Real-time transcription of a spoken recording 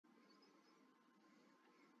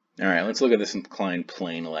All right, let's look at this inclined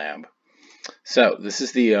plane lab. So this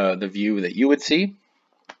is the view that you would see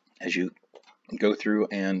as you go through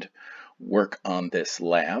and work on this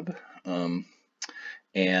lab. And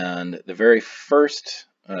the very first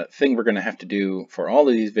thing we're going to have to do for all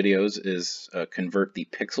of these videos is convert the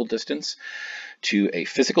pixel distance to a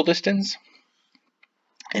physical distance.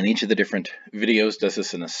 And each of the different videos does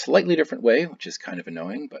this in a slightly different way, which is kind of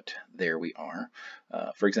annoying, but there we are.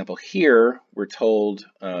 For example, here we're told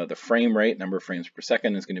the frame rate, number of frames per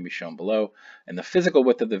second, is going to be shown below, and the physical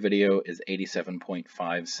width of the video is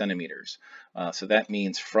 87.5 centimeters. So that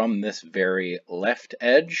means from this very left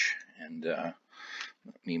edge, and let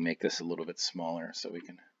me make this a little bit smaller so we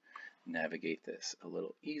can navigate this a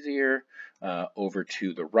little easier, over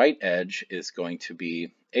to the right edge is going to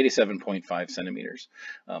be 87.5 centimeters.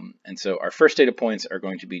 And so our first data points are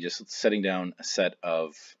going to be just setting down a set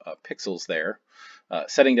of pixels there,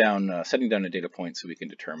 setting down a data point so we can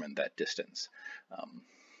determine that distance.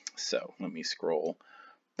 So let me scroll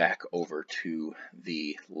back over to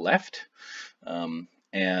the left.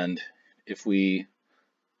 And if we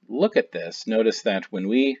look at this, notice that when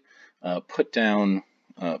we put down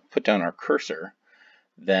our cursor,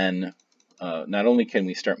 then not only can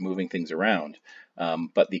we start moving things around,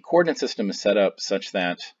 but the coordinate system is set up such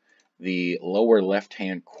that the lower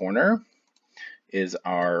left-hand corner is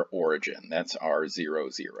our origin. That's our 0,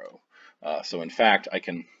 0. So in fact, I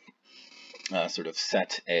can sort of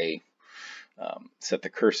set the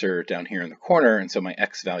cursor down here in the corner, and so my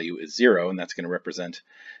x value is 0, and that's going to represent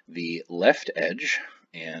the left edge.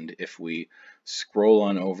 And if we scroll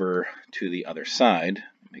on over to the other side,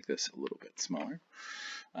 make this a little bit smaller.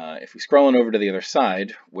 If we scroll on over to the other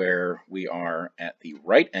side, where we are at the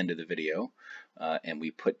right end of the video, and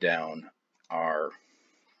we put down a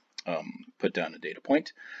data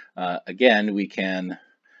point, again, we can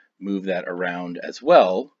move that around as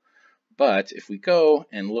well. But if we go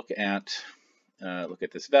and look at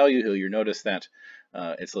this value here, you'll notice that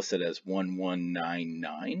it's listed as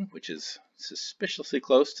 1199, which is suspiciously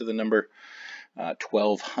close to the number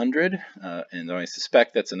 1200, and I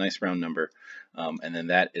suspect that's a nice round number, and then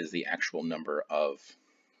that is the actual number of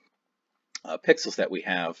pixels that we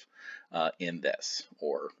have in this,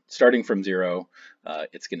 or starting from 0,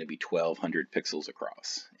 it's going to be 1200 pixels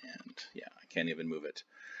across, and yeah, I can't even move it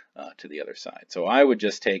to the other side. So I would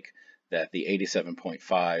just take that the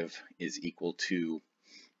 87.5 is equal to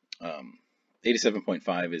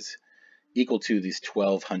 87.5 is equal to these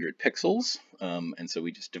 1200 pixels, and so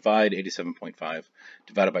we just divide 87.5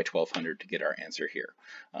 divided by 1200 to get our answer here.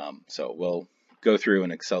 So we'll go through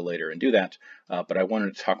in Excel later and do that, but I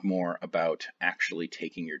wanted to talk more about actually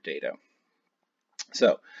taking your data.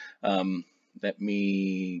 So let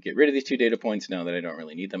me get rid of these two data points now that I don't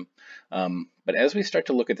really need them. But as we start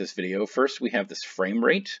to look at this video, first we have this frame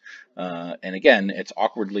rate, and again, it's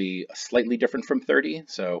awkwardly slightly different from 30,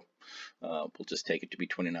 so we'll just take it to be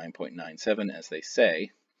 29.97 as they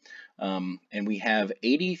say. And we have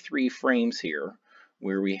 83 frames here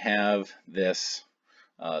where we have this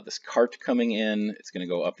cart coming in. It's going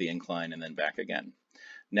to go up the incline and then back again.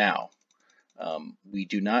 Now, we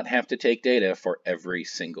do not have to take data for every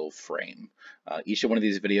single frame. Each of one of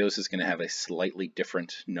these videos is going to have a slightly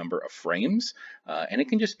different number of frames, and it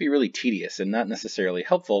can just be really tedious and not necessarily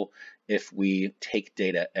helpful if we take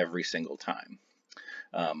data every single time.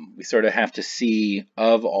 We sort of have to see,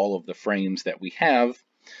 of all of the frames that we have,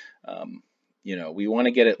 we want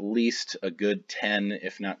to get at least a good 10,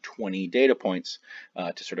 if not 20 data points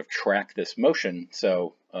to sort of track this motion,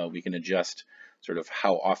 so we can adjust sort of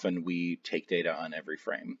how often we take data on every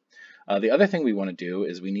frame. The other thing we want to do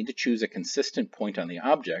is we need to choose a consistent point on the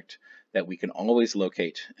object that we can always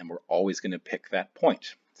locate, and we're always going to pick that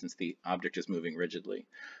point since the object is moving rigidly.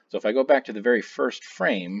 So if I go back to the very first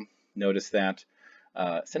frame, notice that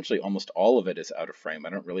essentially almost all of it is out of frame. I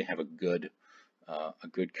don't really have a good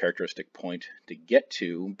characteristic point to get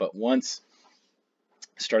to, but once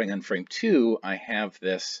starting on frame 2, I have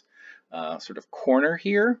this sort of corner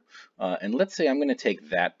here, and let's say I'm going to take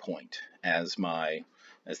that point as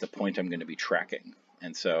the point I'm going to be tracking.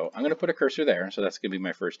 And so I'm going to put a cursor there, so that's going to be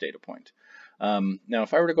my first data point. Now,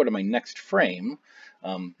 if I were to go to my next frame,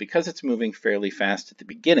 because it's moving fairly fast at the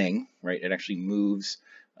beginning, right, it actually moves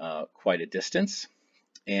quite a distance.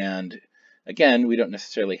 And again, we don't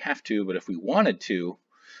necessarily have to, but if we wanted to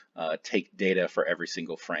take data for every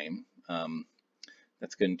single frame,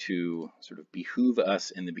 that's going to sort of behoove us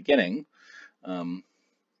in the beginning. And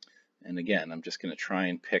again, I'm just going to try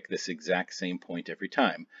and pick this exact same point every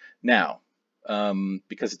time. Now,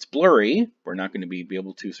 because it's blurry, we're not going to be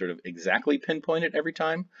able to sort of exactly pinpoint it every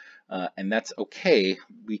time. and that's okay.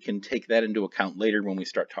 We can take that into account later when we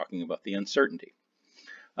start talking about the uncertainty.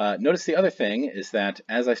 Notice the other thing is that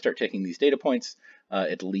as I start taking these data points,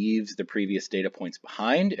 it leaves the previous data points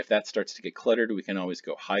behind. If that starts to get cluttered, we can always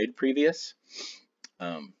go hide previous,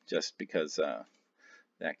 just because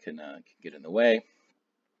that can get in the way.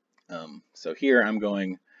 So here I'm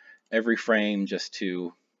going every frame just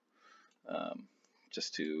to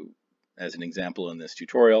as an example in this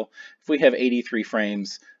tutorial. If we have 83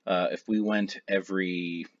 frames, if we went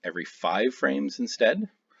every 5 frames instead,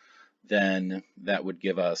 then that would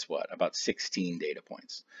give us what, about 16 data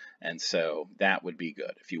points. And so that would be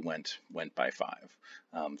good if you went by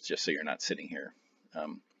 5, just so you're not sitting here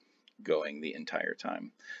going the entire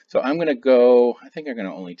time. So I'm going to go, I think I'm going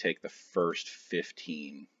to only take the first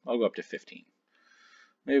 15. I'll go up to 15.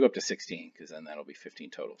 Maybe go up to 16, because then that'll be 15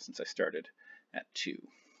 total since I started at 2.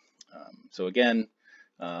 So again,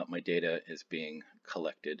 my data is being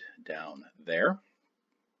collected down there.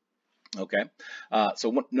 Okay,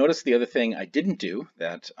 so notice the other thing I didn't do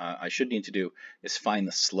that I should need to do is find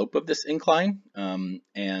the slope of this incline.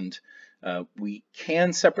 And we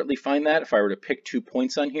can separately find that if I were to pick 2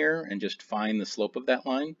 points on here and just find the slope of that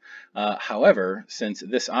line. However, since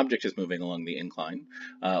this object is moving along the incline,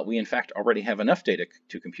 we in fact already have enough data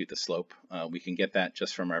to compute the slope. We can get that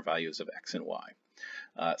just from our values of x and y.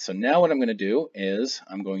 So now what I'm going to do is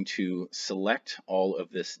I'm going to select all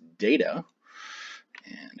of this data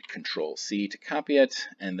and Control C to copy it,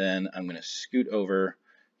 and then I'm going to scoot over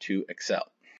to Excel.